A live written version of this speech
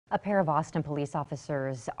A pair of Austin police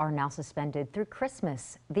officers are now suspended through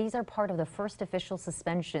Christmas. These are part of the first official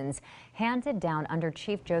suspensions handed down under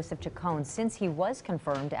Chief Joseph Chacon since he was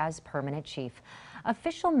confirmed as permanent chief.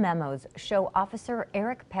 Official memos show Officer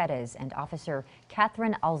Eric Perez and Officer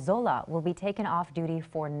Catherine Alzola will be taken off duty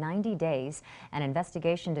for 90 days. An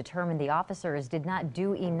investigation determined the officers did not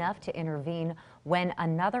do enough to intervene when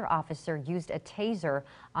another officer used a taser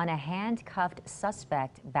on a handcuffed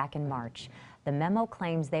suspect back in March. The memo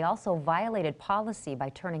claims they also violated policy by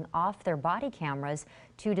turning off their body cameras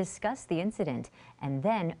to discuss the incident and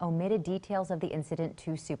then omitted details of the incident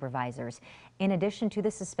to supervisors. In addition to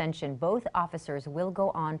the suspension, both officers will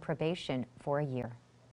go on probation for a year.